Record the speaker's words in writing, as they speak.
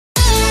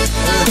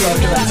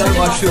arkadaşlar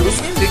başlıyoruz.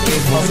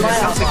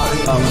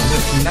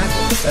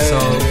 So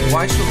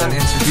why should an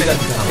entertainment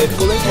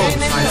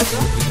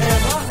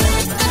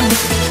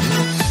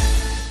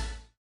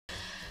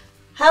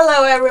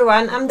Hello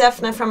everyone, I'm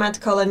Defne from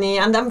AdColony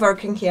and I'm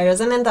working here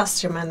as an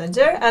industry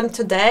manager, and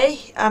today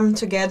I'm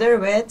together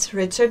with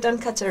Richard and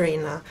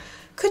Chatarina.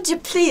 Could you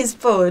please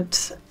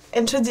both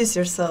introduce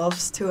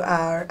yourselves to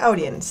our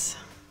audience?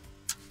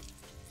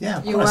 Yeah,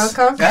 of You're course.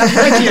 welcome. Yeah,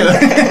 thank you.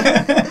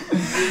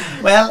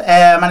 Well,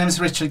 my name is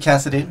Richard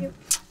Cassidy,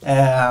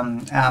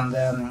 and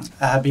I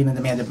have been in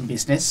the media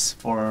business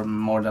for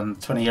more than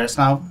 20 years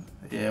now,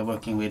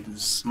 working with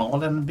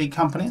small and big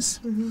companies.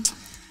 Mm-hmm.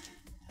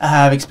 I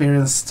have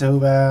experience to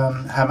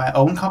have my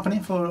own company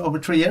for over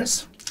 3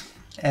 years.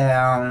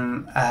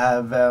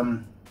 I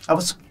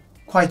was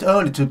quite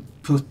early to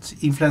put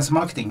influencer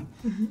marketing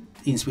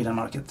in Sweden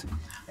market.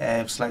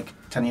 It was like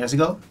 10 years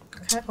ago.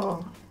 Okay.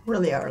 Oh,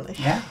 really early.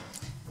 Yeah.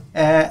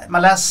 My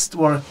last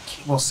work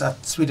was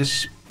at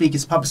Swedish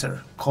biggest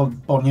publisher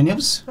called Bonnier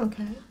News.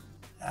 Okay.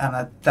 And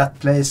at that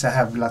place I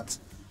have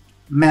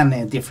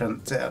many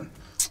different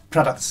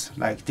products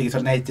like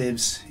digital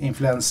natives,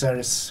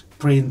 influencers,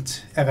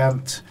 print,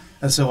 event,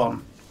 and so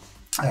on.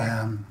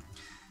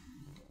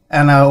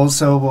 And I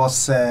also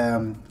was,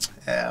 what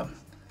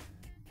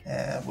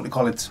do you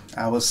call it?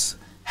 I was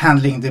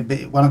handling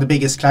one of the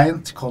biggest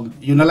clients called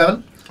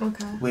Unilevel,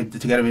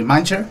 together with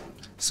Mindshare.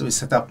 So we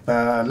set up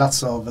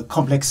lots of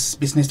complex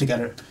business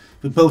together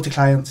with both the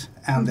client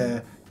and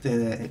the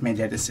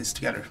media agencies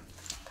together.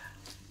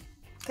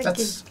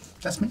 That's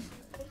me.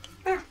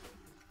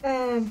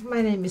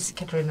 My name is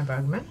Chatarina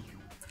Bergman.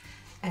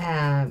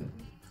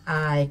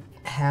 I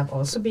have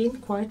also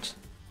been quite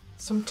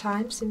some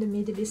times in the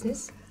media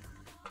business,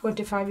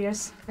 25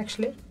 years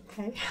actually.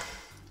 Okay.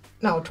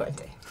 No,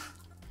 20.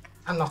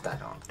 I'm not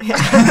that old.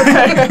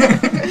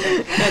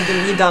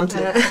 You don't.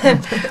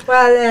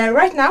 Well,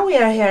 right now we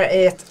are here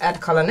at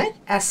AdColony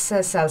as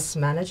a sales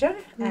manager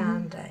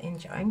and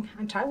enjoying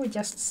our time. We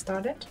just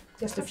started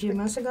just a few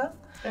months ago.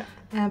 Yeah.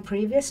 And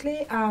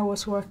previously I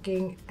was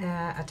working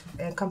at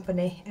a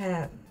company,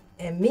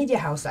 a media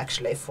house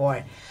actually,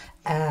 for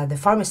the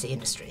pharmacy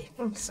industry.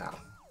 So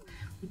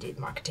we did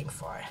marketing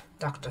for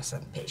doctors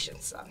and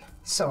patients and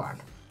so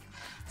on.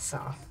 So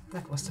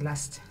that was the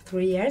last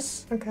 3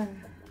 years. Okay.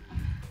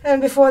 And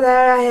before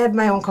that I had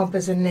my own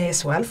company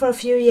as well for a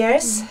few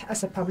years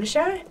as a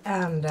publisher,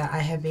 and I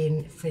have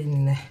been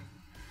in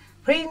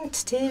print,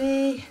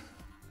 TV,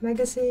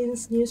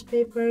 magazines,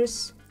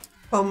 newspapers,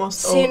 Almost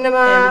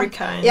cinema, every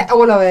kind. yeah,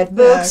 all of it,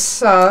 books.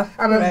 So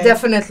I'm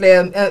definitely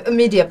a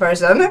media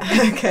person.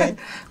 Okay.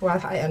 Well,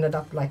 I ended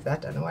up like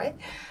that anyway.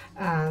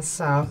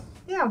 So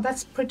yeah,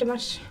 that's pretty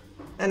much.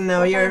 And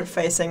now you're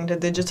facing the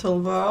digital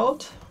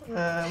world.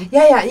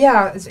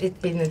 Yeah. It's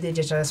been a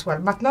digital as well,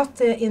 but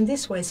not in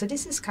this way. So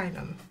this is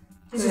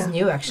is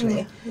new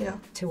actually. Yeah.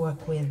 To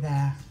work with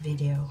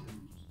video,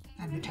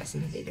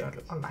 advertising video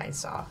online.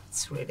 So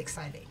it's really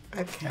exciting.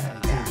 Okay.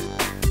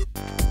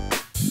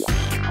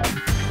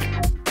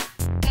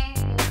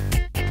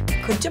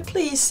 Could you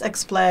please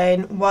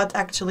explain what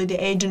actually the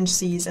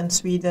agencies in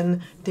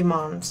Sweden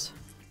demands?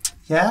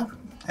 Yeah.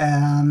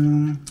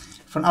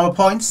 From our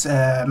points,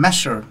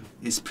 measure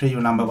is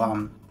prio number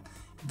one.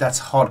 That's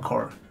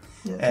hardcore.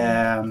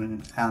 Yeah.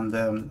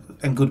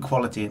 And good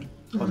quality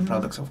for the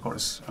products, of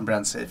course, and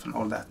brand safe and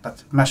all that.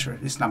 But measure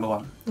is number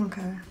one.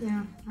 Okay.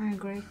 Yeah, I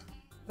agree.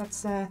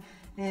 That's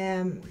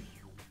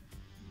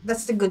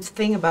the good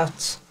thing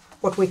about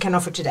what we can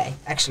offer today,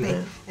 actually.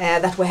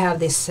 That we have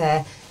this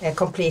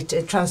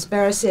complete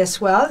transparency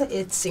as well.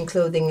 It's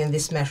including in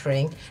this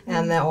measuring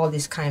and all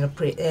these kind of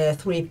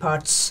 3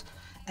 parts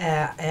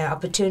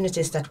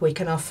opportunities that we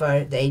can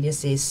offer the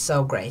agencies.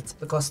 So great,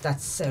 because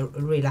that's a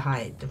really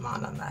high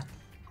demand on that.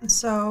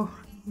 So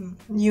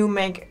you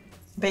make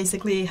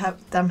basically have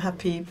them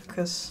happy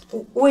because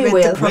we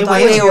will.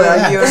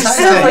 You're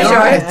exactly. so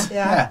Right.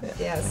 Yeah.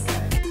 Yes.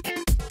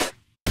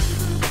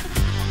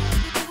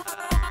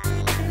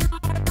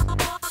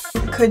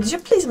 Could you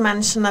please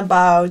mention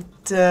about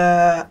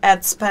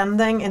ad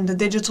spending in the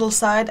digital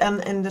side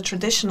and in the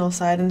traditional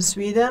side in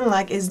Sweden?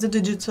 Like, is the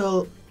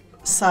digital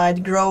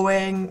side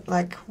growing?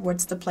 Like,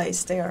 what's the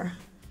place there?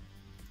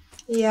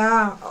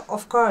 Yeah,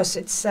 of course,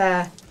 it's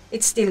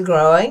still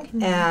growing.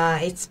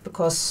 It's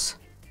because,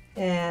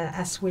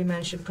 as we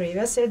mentioned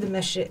previously, the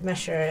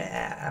measure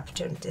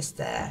opportunities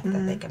that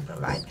they can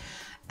provide,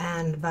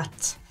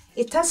 but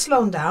it has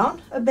slowed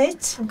down a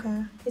bit.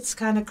 Okay. It's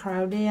kind of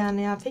crowded,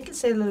 and I think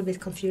it's a little bit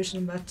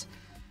confusion about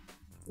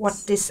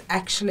what this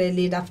actually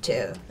lead up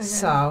to. Okay.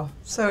 So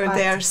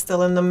they're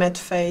still in the mid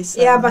phase.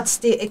 Yeah, but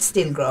it's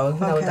still growing,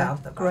 no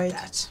doubt about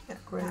that. Yeah,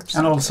 great.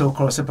 And also, of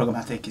course, the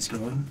programmatic is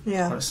growing.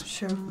 Yeah, of course,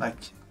 sure.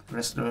 Like the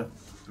rest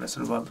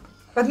of the world.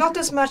 But not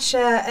as much.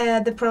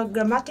 The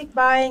programmatic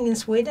buying in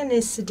Sweden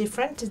is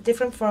different. It's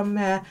different from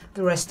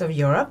the rest of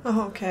Europe.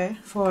 Oh, okay.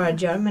 For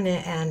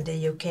Germany and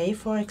the UK,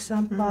 for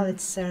example,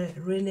 it's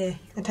really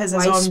it has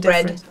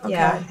widespread. Okay.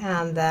 Yeah,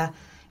 and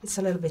it's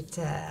a little bit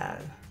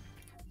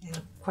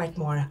quite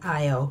more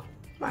IO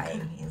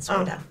buying in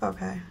Sweden. Oh,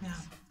 okay.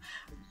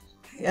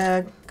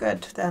 Yeah.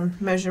 Good. Then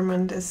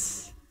measurement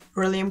is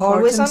really important.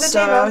 Always on the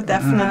so table.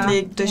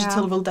 definitely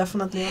digital will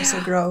definitely also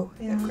grow.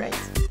 Yeah. Great.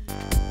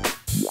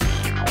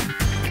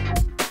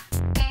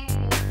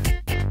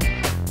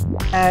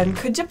 And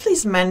could you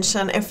please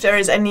mention if there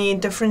is any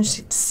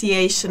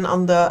differentiation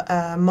on the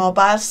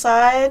mobile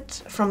side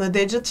from the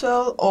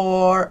digital,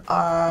 or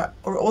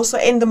also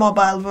in the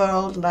mobile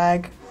world?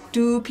 Like,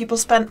 do people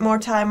spend more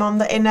time on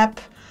the in-app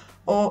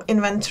or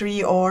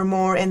inventory, or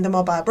more in the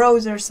mobile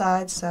browser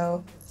side?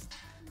 So,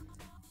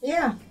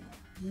 Yeah,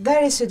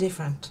 there is a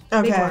different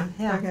big one.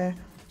 Yeah. Okay.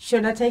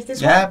 Should I take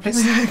this one? Yeah,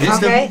 please.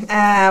 Okay.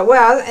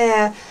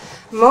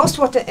 Most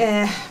what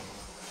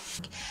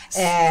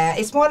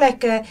it's more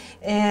like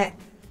in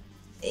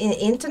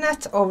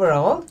internet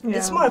overall. Yeah.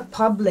 It's more a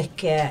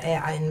public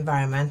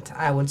environment,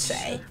 I would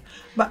say.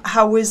 But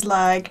how is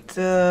like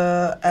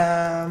the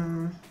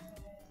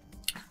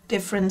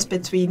difference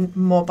between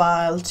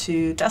mobile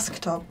to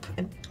desktop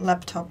and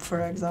laptop,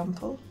 for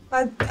example?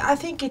 I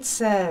think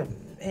it's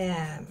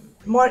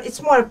more.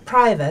 It's more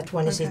private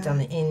when you sit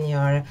in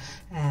your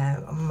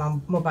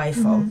mobile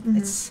phone.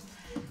 It's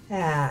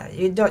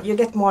you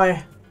get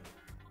more.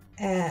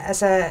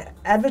 As an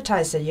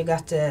advertiser, you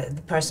got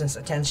the person's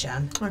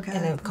attention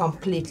in a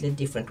completely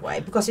different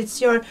way, because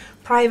it's your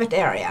private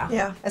area.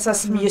 Yeah. As I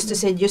used to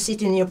say, you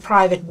sit in your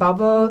private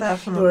bubble,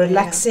 you're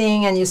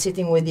relaxing, and you're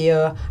sitting with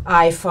your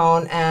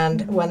iPhone,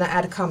 and when an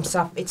ad comes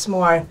up, it's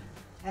more...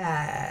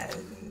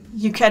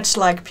 you catch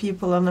like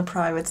people on a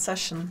private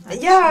session.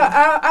 Actually.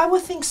 Yeah, I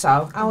would think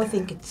so. I would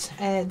think it's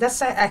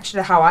that's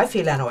actually how I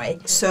feel anyway.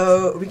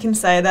 So we can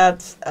say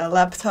that a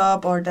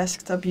laptop or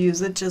desktop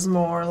usage is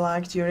more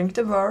like during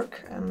the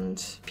work,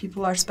 and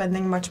people are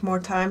spending much more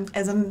time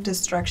as a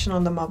distraction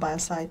on the mobile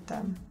side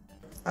then.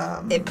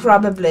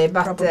 Probably,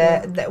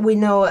 but we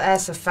know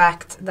as a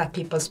fact that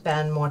people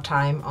spend more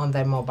time on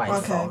their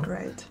mobile phone.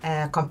 Great.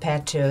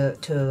 Compared to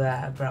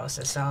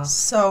browsers.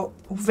 So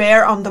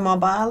where on the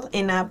mobile,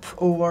 in-app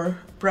or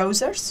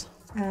browsers?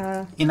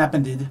 In-app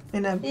indeed.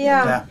 In-app.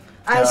 Yeah.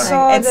 I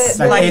saw it's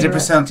the like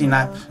 80%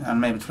 in-app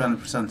and maybe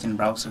 20% in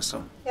browser.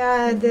 So.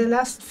 Yeah, the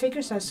last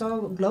figures I saw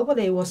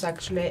globally was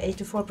actually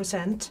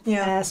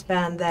 84%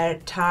 spend their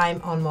time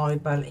on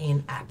mobile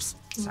in apps.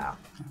 So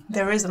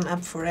there is an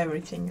app for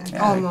everything.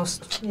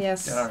 Almost,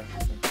 yes. There are.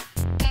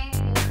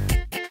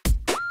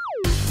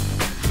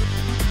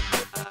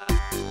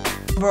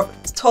 We're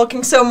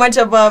talking so much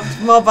about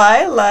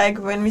mobile, like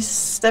when we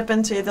step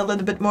into it a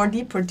little bit more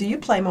deeper, do you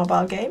play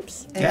mobile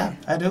games? Yeah,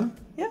 I do.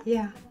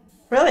 Yeah.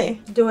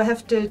 Really? Do I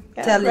have to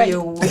tell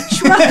you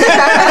which one?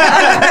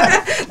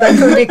 That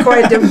could be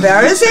quite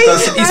embarrassing.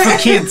 It's for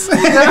kids.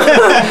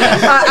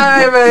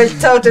 I'm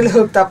totally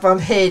hooked up on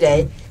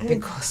Heyday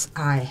because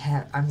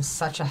I'm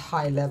such a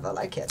high level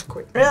I can't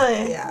quit.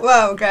 Really? Yeah.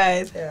 Wow,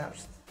 guys. Yeah.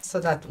 So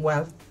that's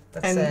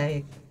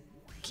a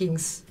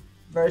King's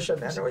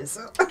version anyway.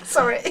 So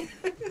sorry.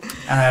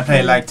 And I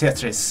play like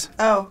Tetris.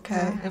 Oh,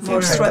 okay.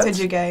 More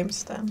strategy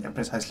games then. Yeah,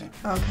 precisely.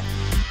 Okay.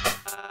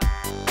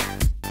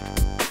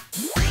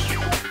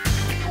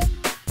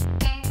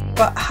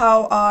 But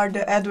how are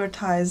the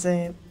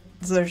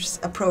advertisers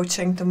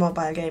approaching the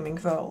mobile gaming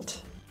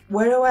world?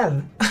 Very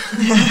well.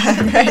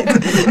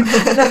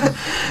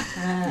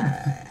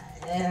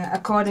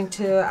 According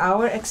to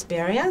our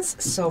experience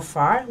so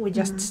far, we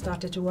just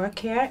started to work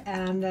here,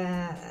 and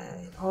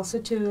also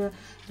to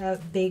a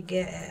big,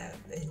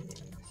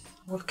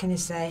 what can you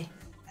say,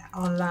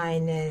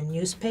 online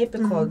newspaper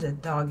called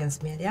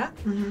Dagens Media,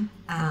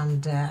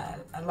 and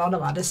a lot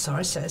of other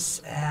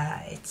sources.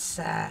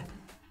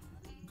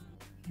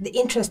 The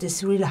interest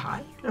is really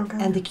high,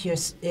 and the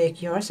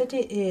curiosity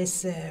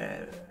is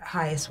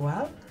high as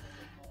well.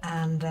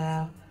 And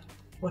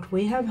what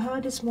we have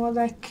heard is more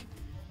like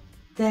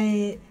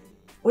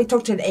we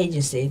talked to an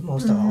agency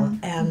most of all,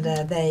 and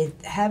they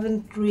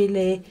haven't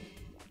really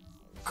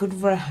could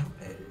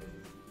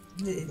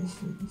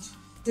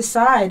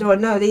decide, or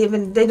no,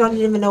 they don't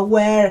even know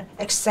where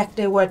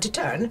to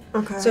turn.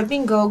 So it's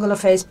been Google or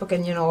Facebook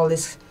and all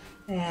these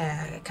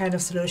kind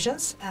of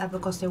solutions,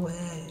 because there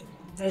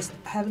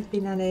haven't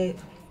been any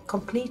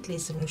completely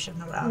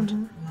solution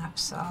around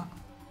maps. So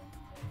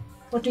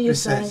what do you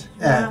say?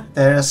 Yeah,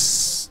 there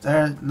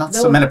are not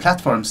so many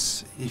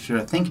platforms if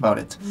you think about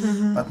it,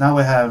 but now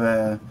we have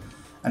a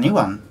new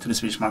one to the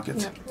Swedish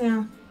market.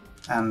 Yeah.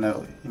 And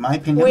in my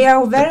opinion, we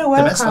are very the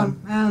best welcome,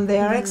 one. and they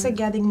are actually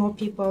getting more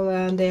people,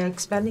 and they are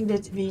expanding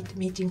the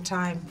meeting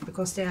time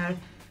because they are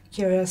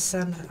curious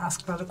and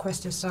ask a lot of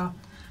questions. So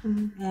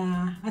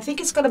I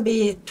think it's going to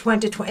be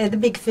 2020, the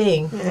big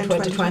thing in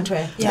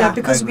 2020. Yeah,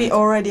 because we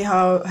already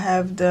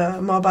have the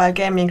mobile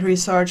gaming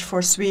research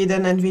for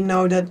Sweden, and we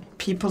know that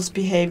people's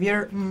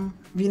behavior.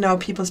 We know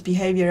people's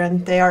behavior,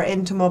 and they are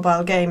into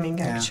mobile gaming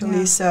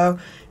actually. So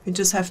we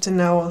just have to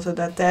know also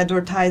that the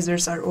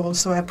advertisers are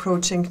also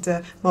approaching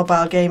the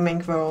mobile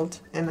gaming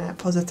world in a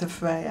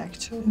positive way.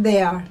 Actually,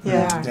 they are.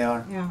 Yeah, they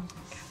are. Yeah,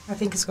 I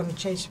think it's going to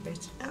change a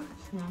bit.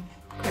 Yeah.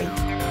 Great.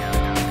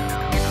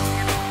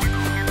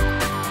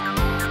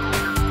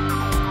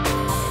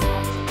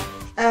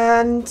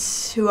 And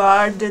who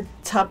are the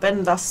top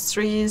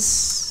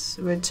industries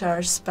which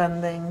are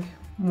spending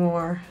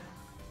more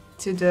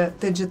to the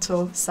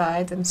digital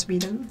side in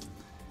Sweden?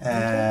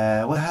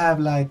 We have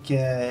like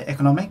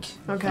economic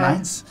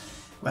lines.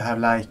 We have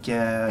like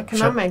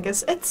economic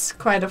it's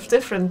quite of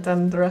different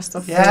than the rest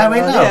of we the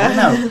world.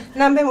 know.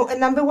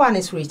 Number one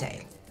is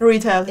retail.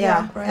 Retail,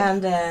 right.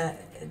 And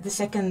the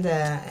second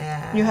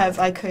you have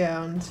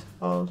IKEA and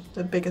all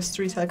the biggest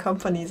retail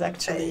companies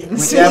actually in we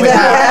Sweden.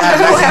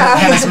 have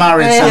Hennes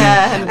Mauritz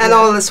and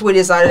all the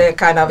Swedes are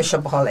kind of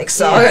shopaholics,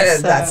 so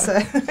that's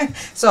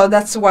so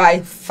that's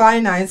why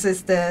finance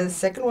is the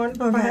second one,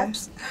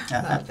 perhaps.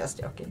 No,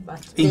 just joking,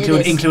 but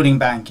including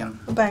banking.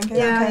 Banking,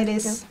 it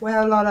is. Yeah. We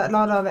have a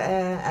lot of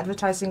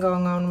advertising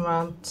going on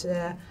around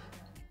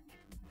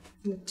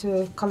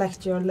to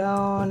collect your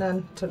loan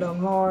and to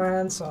loan more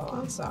and so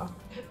on. So.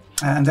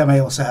 And then we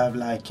also have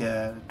like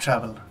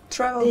travel.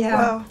 Travel,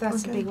 wow,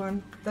 that's a big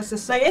one. That's the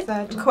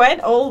third.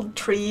 Quite all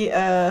three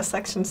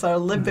sections are a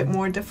little bit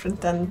more different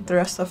than the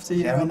rest of the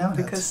Europe. We know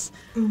because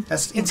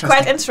that's it's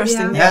quite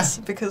interesting, yes.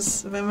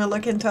 Because when we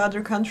look into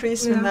other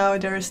countries, we know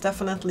there is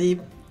definitely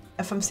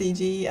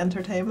FMCG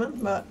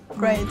entertainment, but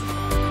great.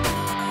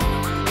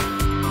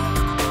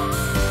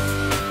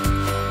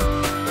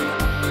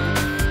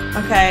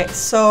 Okay,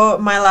 so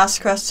my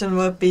last question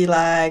would be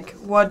like,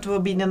 what will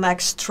be the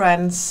next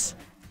trends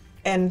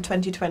in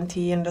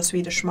 2020 in the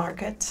Swedish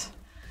market?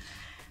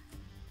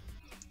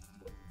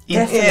 We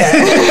just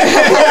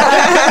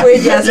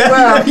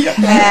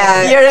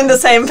you're in the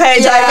same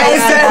page, I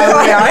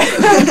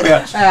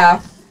guess.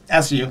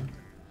 As you.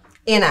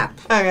 In-app.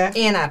 Okay.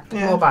 In-app.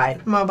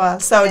 Mobile.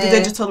 So the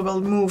digital will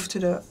move to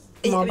the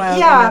mobile.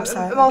 Yeah,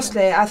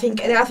 mostly. I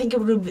think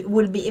it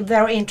will be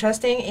very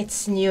interesting.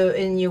 It's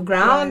new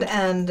ground,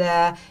 and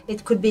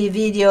it could be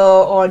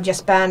video or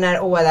just banner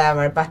or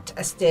whatever. But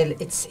still,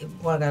 it's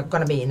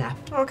gonna be in app.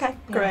 Okay,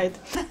 great.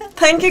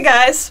 Thank you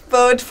guys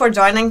both for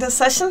joining this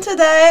session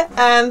today,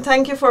 and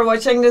thank you for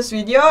watching this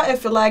video.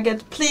 If you like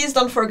it, please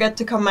don't forget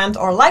to comment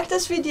or like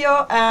this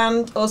video,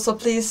 and also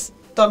please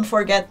don't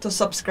forget to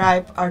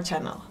subscribe our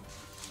channel.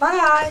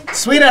 Bye.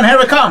 Sweden, here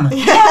we come.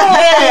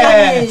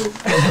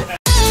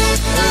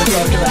 Evet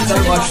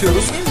arkadaşlar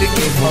başlıyoruz.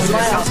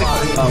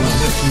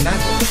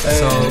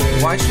 So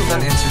why should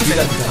an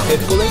entertainment company